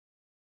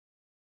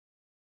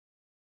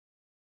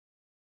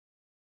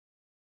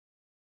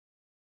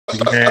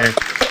Man,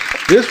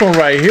 this one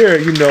right here,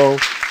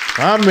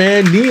 my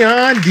man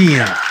Deion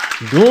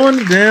doing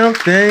the damn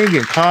thing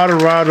in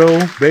Colorado,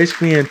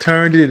 basically, and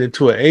turned it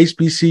into an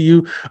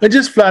HBCU, and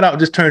just flat out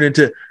just turned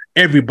into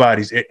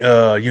everybody's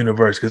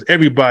universe, because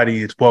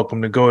everybody is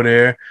welcome to go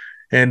there.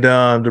 And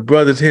the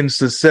brothers hitting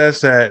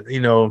success at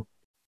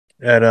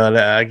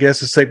I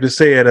guess it's safe to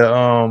say at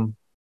a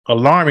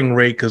alarming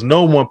rate, because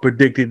no one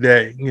predicted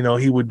that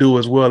he would do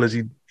as well as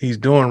he's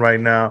doing right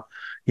now.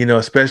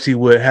 Especially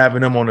with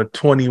having him on a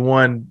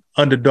 21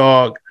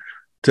 underdog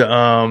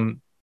to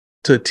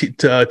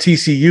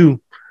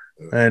TCU,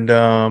 and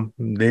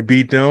they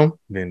beat them,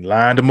 then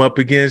lined them up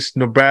against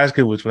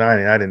Nebraska, which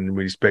I didn't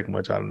really expect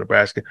much out of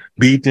Nebraska.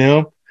 Beat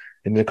them,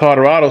 and the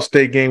Colorado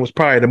State game was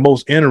probably the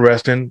most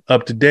interesting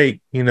up to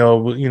date.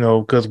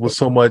 Because with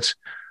so much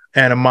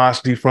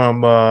animosity from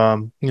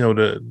the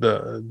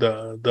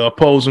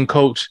opposing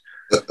coach,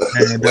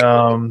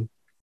 and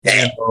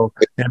and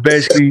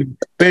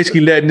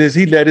basically let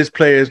his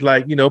players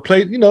play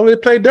they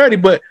play dirty.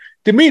 But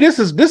to me, this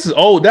is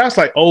old. That's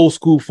like old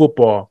school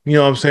football. You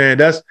know what I'm saying?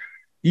 That's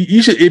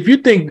you should, if you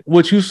think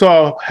what you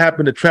saw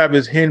happen to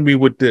Travis Henry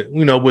with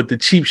the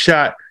cheap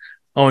shot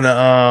on the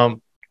on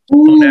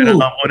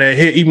that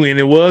hit, even when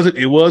it was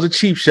a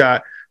cheap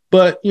shot,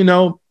 but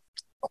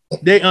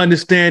they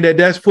understand that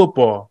that's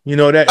football.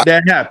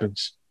 That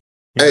happens.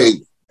 Hey,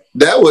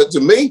 that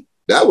wasn't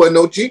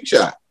no cheap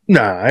shot.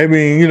 Nah, I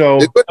mean, it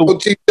wasn't no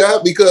cheap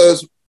shot,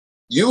 because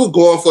you were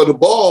going for the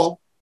ball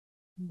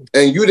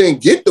and you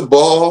didn't get the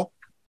ball,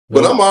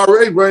 but I'm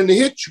already ready to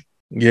hit you.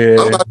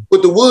 Yeah, I'm about to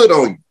put the wood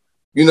on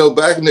you.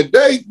 Back in the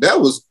day, that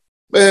was,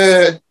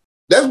 man,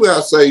 that's where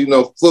I say,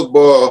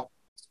 football,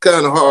 it's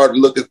kind of hard to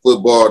look at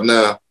football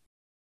now,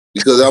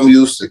 because I'm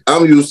used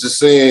to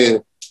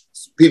seeing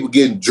people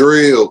getting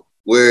drilled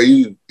where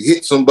you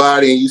hit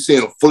somebody and you see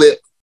them flip,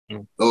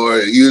 or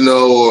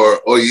you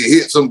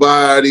hit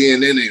somebody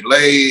and then they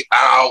lay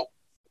out.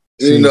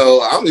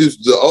 I'm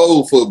used to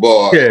old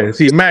football. Yeah,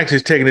 see, Max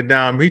is taking it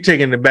down. He's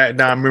taking it back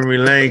down memory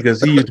lane,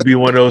 because he used to be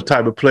one of those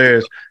type of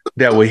players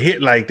that would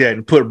hit like that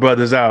and put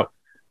brothers out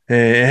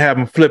and have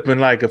them flipping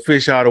like a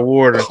fish out of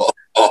water.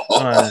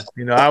 I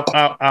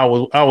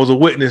was a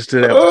witness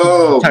to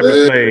that type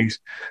of plays.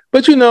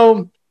 But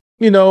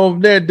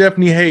they're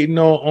definitely hating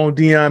on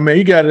Deion, man.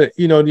 You gotta,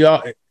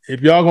 y'all,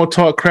 if y'all gonna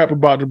talk crap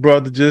about the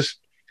brother, just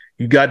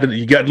you got to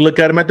look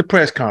at him at the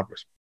press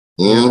conference.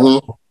 Mm-hmm.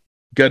 You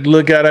got to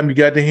look at him. You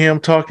got to hear him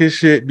talk his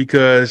shit,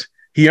 because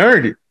he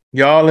earned it.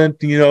 Y'all,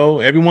 and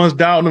everyone's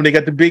doubting him. They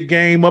got the big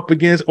game up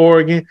against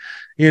Oregon,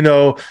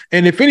 and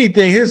if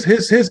anything,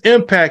 his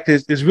impact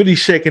is really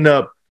shaking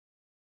up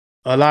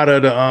a lot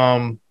of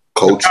the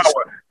coaches,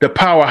 the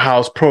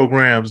powerhouse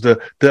programs, the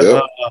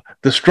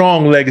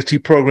strong legacy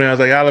programs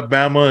like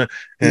Alabama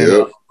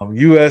and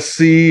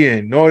USC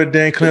and Notre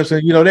Dame,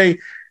 Clemson.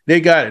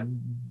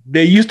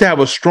 They used to have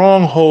a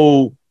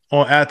stronghold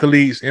on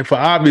athletes, and for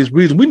obvious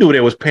reasons, we knew they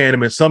was paying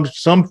them in some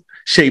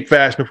shape,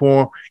 fashion, or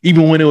form.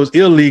 Even when it was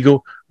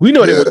illegal, we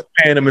know they was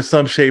paying them in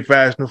some shape,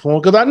 fashion, or form.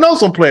 Because I know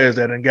some players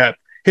that done got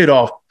hit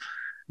off,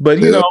 but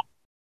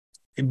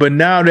but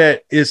now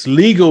that it's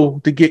legal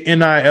to get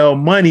NIL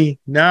money,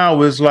 now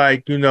it's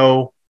like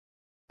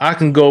I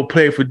can go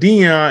play for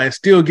Deion and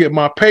still get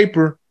my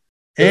paper,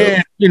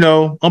 and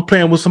I'm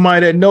playing with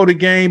somebody that know the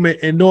game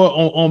and know it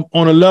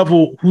on a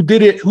level who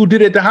did it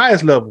at the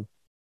highest level.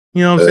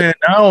 You know what I'm saying?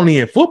 Not only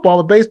in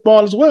football, but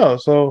baseball as well.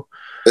 So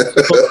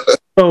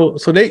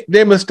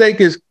their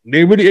mistake is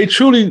they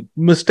truly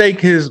mistake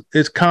his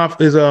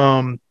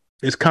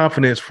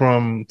confidence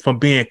from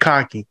being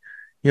cocky.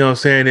 You know what I'm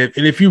saying? And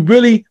if you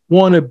really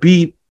want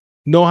to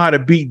know how to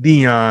beat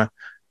Deion,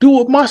 do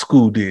what my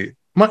school did.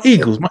 My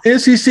Eagles, my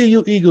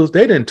NCCU Eagles,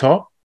 they didn't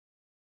talk.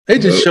 They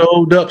just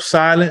showed up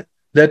silent,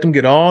 let them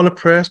get all the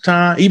press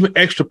time, even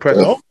extra press.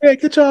 Okay,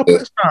 get y'all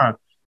press time.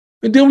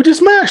 And then we just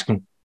smashed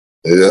them.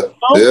 Yeah.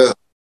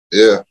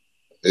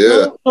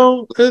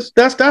 So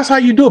that's how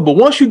you do it. But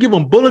once you give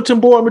them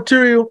bulletin board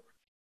material,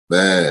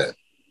 man,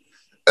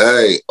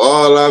 hey,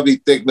 all I be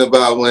thinking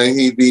about when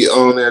he be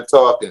on there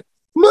talking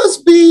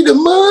must be the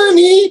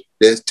money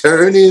that's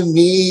turning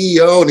me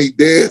on. He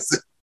dancing.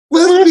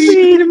 Must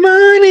be the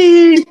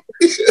money.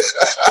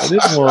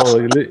 This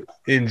one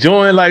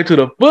enjoying life to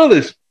the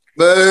fullest.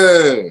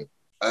 Man,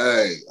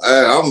 hey,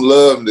 I'm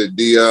loving the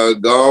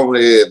Deion. Go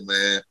ahead,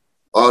 man.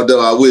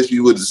 Although I wish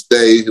you would have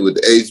stayed with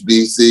the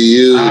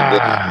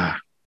HBCU.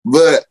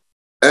 But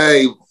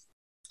hey,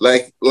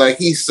 like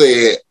he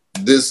said,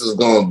 this is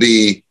going to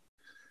be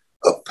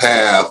a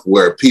path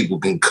where people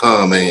can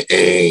come and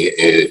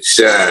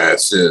shine,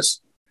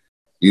 since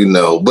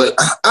But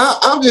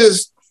I'm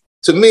just,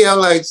 to me, I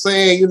like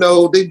saying,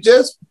 they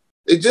just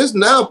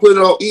now put it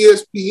on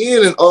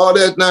ESPN and all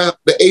that. Now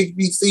the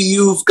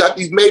HBCUs got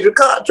these major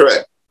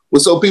contracts,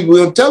 so people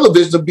on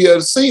television to be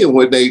able to see them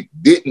when they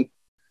didn't.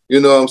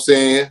 You know what I'm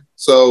saying?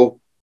 So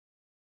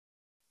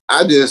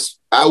I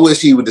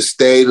wish he would have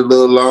stayed a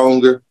little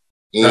longer.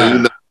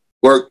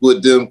 Worked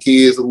with them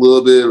kids a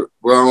little bit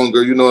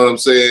longer. You know what I'm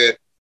saying?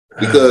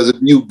 Because if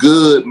you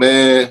good,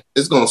 man,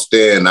 it's gonna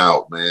stand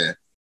out, man.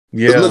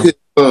 Yeah. Look at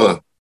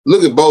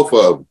look at both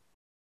of them.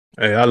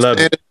 Hey, I love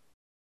it.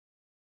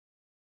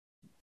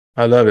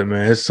 I love it,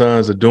 man. His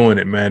sons are doing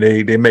it, man.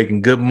 They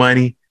making good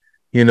money,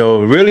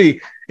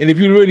 really. And if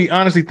you really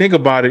honestly think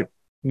about it,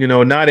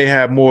 now they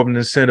have more of an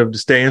incentive to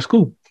stay in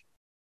school.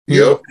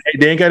 They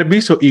ain't got to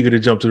be so eager to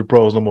jump to the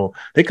pros no more.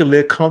 They can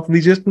live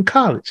comfortably just in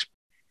college.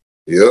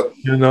 Yep.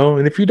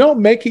 And if you don't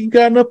make it, you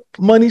got enough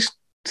money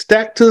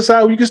stacked to the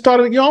side where you can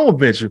start your own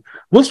venture.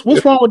 What's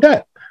wrong with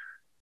that?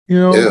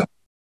 Yeah.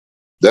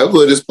 That's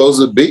what it's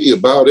supposed to be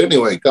about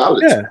anyway,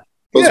 college. Yeah.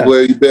 That's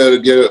where you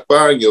better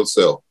find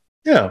yourself.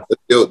 Yeah.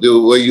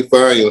 The way you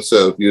find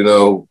yourself,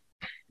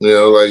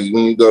 like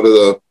when you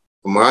go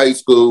from high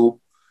school,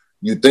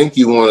 you think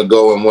you want to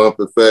go in one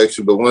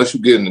perfection, but once you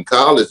get into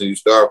college and you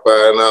start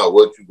finding out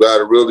what you got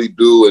to really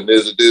do and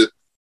this,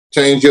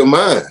 change your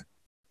mind.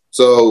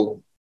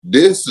 So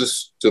this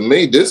is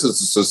a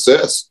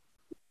success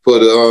for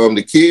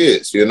the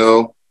kids,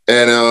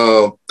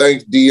 And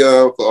thanks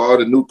Deion for all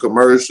the new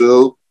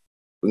commercials,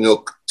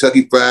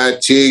 Kentucky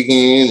Fried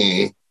Chicken,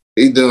 and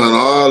he's doing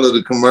all of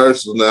the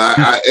commercials now.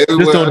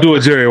 Just don't do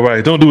it, Jerry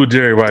Rice. Don't do it,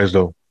 Jerry Rice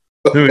though.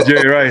 Do it,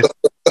 Jerry Rice.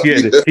 He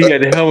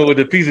had the helmet with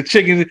the piece of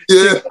chicken in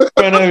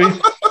front of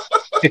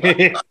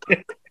him.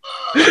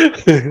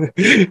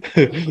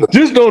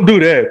 Just don't do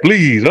that,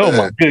 please. Oh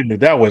my goodness,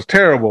 that was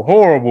terrible,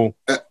 horrible.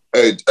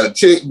 A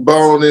chicken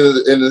bone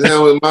in his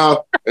helmet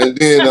mouth, and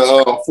then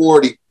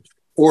 40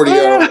 he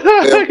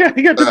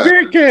got the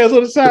beer cans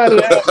on the side of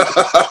that.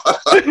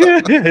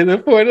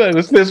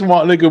 The Smith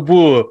Smart Liquor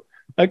Bull.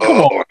 Like, come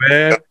on,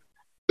 man.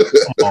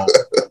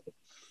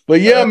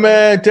 But yeah,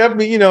 man,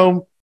 definitely,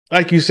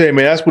 like you say,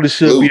 man, that's what it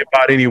should be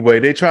about anyway.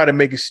 They try to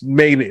make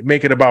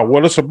it about,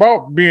 well, it's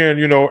about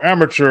being,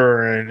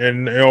 amateur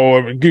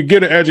and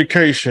get an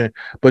education.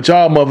 But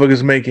y'all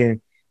motherfuckers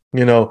making,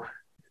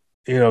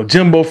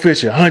 Jimbo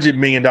Fisher, $100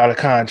 million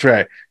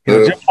contract.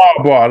 Jim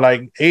Harbaugh,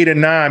 like $8 or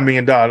 $9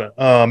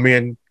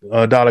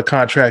 million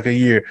contract a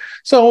year.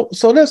 So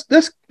let's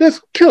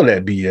kill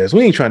that BS.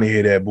 We ain't trying to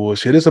hear that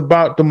bullshit. It's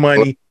about the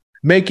money.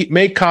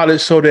 Make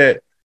college so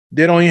that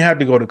they don't even have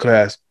to go to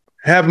class.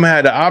 Have them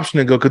have the option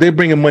to go because they're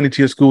bringing money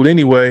to your school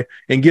anyway,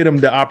 and get them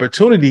the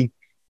opportunity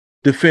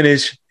to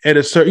finish at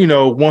a certain,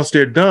 once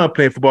they're done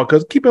playing football.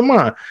 Because keep in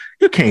mind,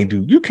 you can't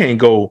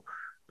go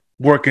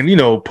working,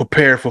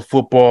 prepare for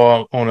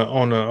football on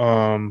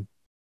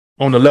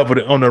the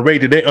level, on the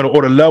rate that they,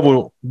 or the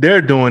level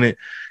they're doing it,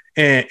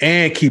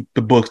 and keep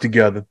the books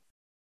together.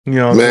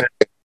 Man,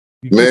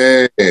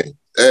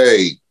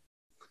 hey,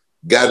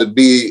 got to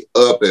be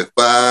up at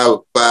 5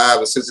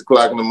 or 6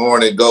 o'clock in the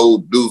morning, go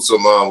do some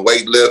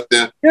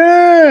weightlifting.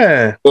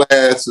 Yeah.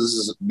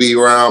 Classes be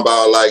around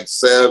about like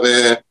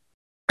 7,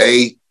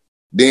 8.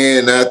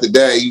 Then after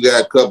that, you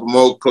got a couple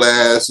more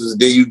classes.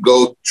 Then you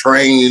go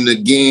training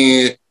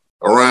again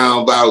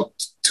around about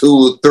 2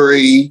 or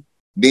 3.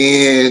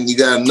 Then you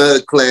got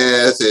another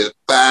class at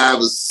 5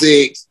 or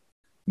 6.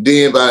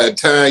 Then by the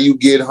time you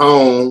get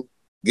home,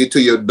 get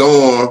to your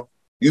dorm,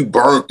 you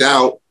burnt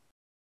out.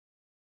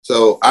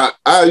 So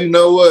I you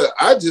know what?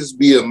 I just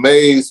be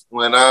amazed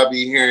when I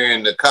be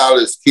hearing the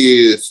college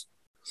kids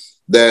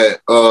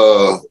that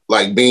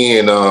like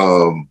being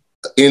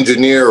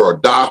engineer or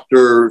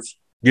doctors.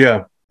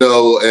 Yeah.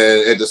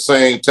 And at the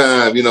same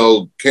time, having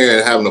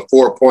a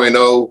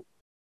 4.0,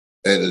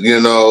 and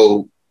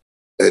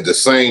at the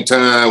same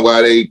time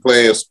while they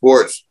playing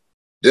sports,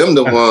 them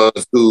the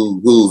ones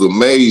who's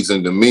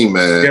amazing to me,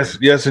 man.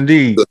 Yes,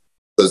 indeed.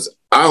 Because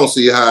I don't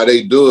see how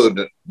they do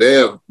it.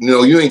 Damn,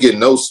 you ain't getting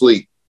no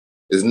sleep.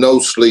 There's no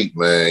sleep,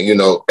 man.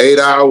 8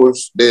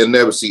 hours, they'll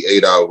never see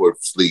 8 hours worth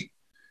of sleep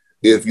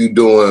if you're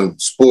doing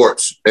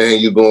sports and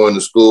you're going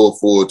to school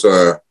full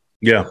time.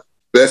 Yeah.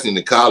 Especially in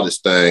the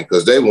college thing,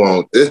 because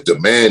it's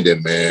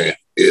demanding, man.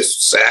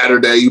 It's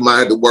Saturday, you might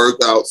have to work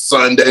out.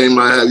 Sunday, you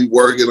might have you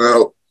working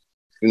out.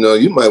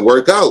 You might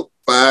work out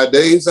 5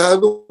 days out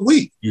of the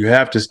week. You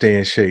have to stay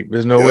in shape.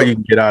 There's no way you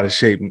can get out of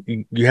shape.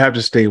 You have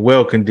to stay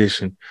well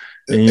conditioned.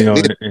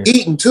 And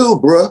eating too,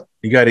 bro.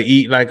 You got to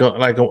eat like a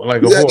horse.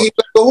 Eat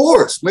like a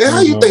horse, man.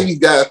 How you think you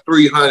got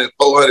 300,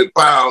 400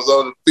 pounds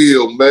on the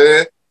field,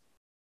 man?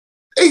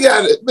 They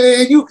got it,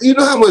 man. You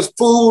know how much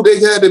food they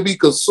had to be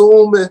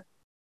consuming?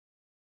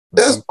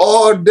 That's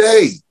all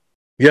day.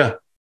 Yeah.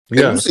 And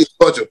you see a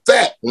bunch of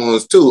fat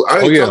ones too.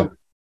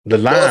 The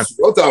line.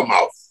 I'm talking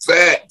about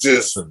fat.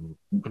 Just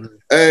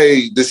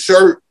hey, the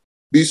shirt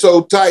be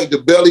so tight, the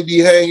belly be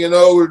hanging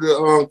over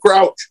the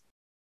crouch.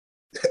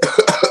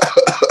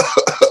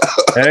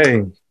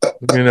 Hey,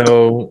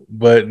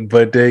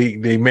 but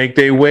they make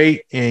their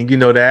weight, and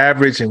the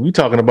average, and we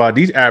talking about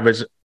these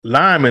average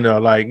linemen are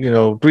like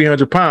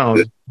 300 pounds.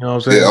 You know what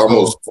I'm saying? Yeah,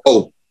 almost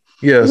 4.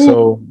 Yeah,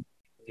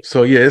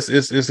 so yeah,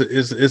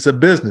 it's a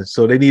business.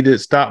 So they need to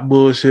stop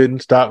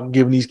bullshitting, stop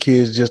giving these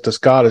kids just a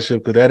scholarship,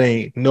 because that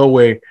ain't no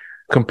way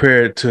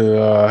compared to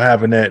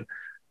having that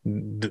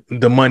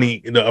the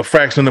money, a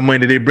fraction of the money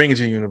that they bring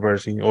to the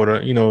university, or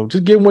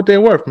just give them what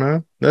they're worth,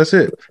 man. That's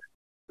it.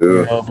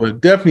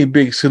 But definitely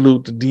big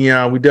salute to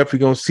Deion. We definitely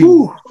gonna see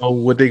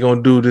what they're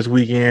gonna do this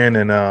weekend,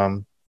 and I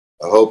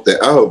hope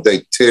they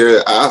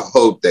tear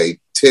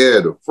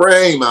the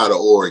frame out of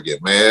Oregon,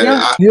 man.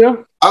 I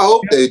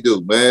hope they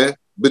do, man.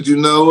 But you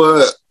know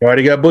what? You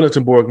already got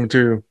bulletin board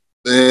material.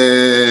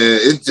 Man,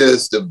 it's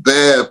just the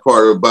bad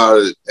part about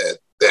it.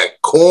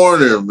 That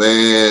corner,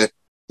 man.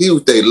 He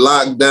was they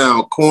locked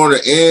down corner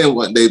and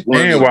what they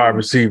and wide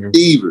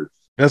receivers.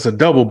 That's a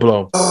double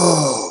blow.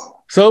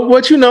 Oh. So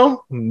what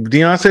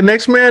Deion said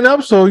next man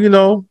up. So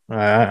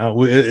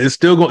it's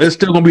still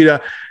gonna be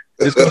a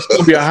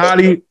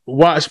highly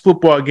watched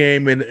football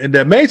game. And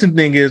the amazing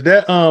thing is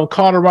that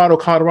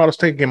Colorado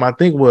State game, I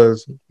think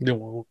was,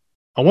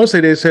 I want to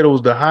say they said it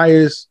was the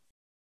highest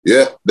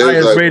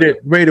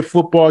rated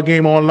football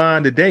game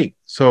online to date.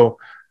 So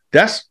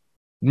that's,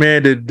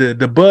 man,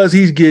 the buzz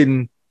he's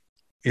getting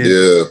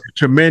is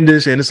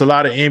tremendous, and it's a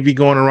lot of envy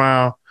going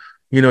around.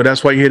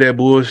 That's why you hear that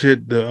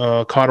bullshit.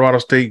 The Colorado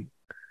State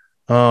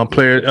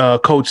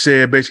coach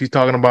said, basically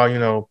talking about,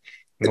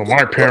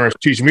 my parents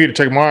teach me to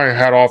take my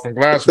hat off and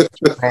glasses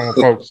from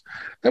folks.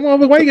 That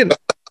motherfucker, why you get?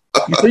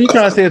 So you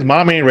trying to say his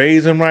mom ain't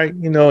raised him right,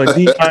 and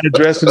he trying to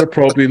dress it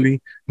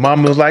appropriately.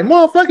 Mama was like,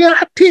 motherfucker,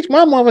 I teach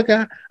my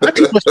motherfucker. I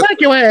teach him to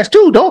smack your ass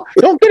too. Don't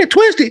get it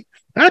twisted.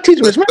 I teach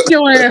him to smack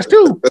your ass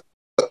too.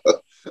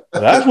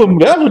 That's what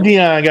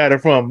Deion got it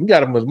from. He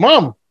got it from his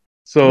mama.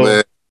 So,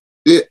 man,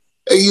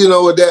 you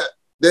know what that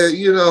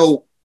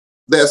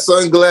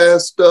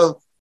sunglass stuff.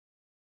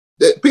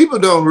 That people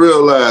don't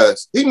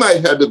realize he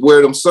might have to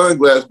wear them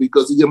sunglasses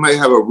because he might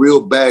have a real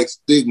bad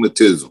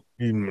stigmatism.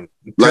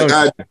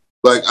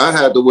 I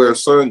had to wear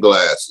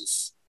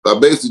sunglasses. I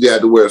basically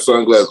had to wear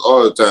sunglasses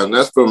all the time.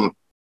 That's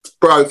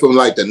probably from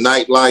like the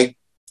nightlife,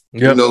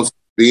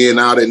 being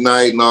out at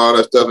night and all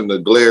that stuff and the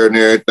glare and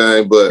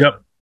everything.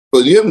 But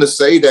for him to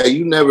say that,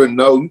 you never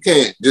know. You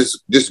can't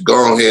just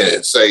go ahead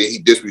and say he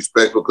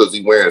disrespectful because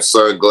he wearing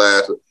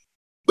sunglasses.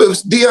 But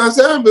Deion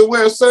said, I've been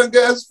wearing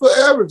sunglasses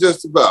forever,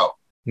 just about.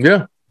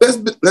 Yeah. What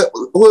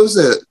is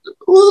that?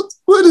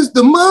 What is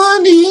the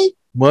money?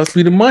 Must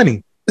be the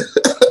money.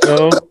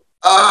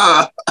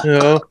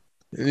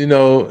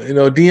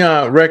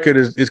 Deion record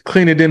is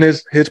cleaner than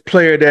his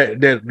player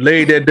that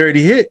laid that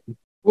dirty hit.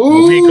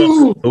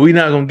 We're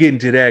not gonna get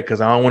into that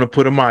because I don't want to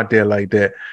put him out there like that.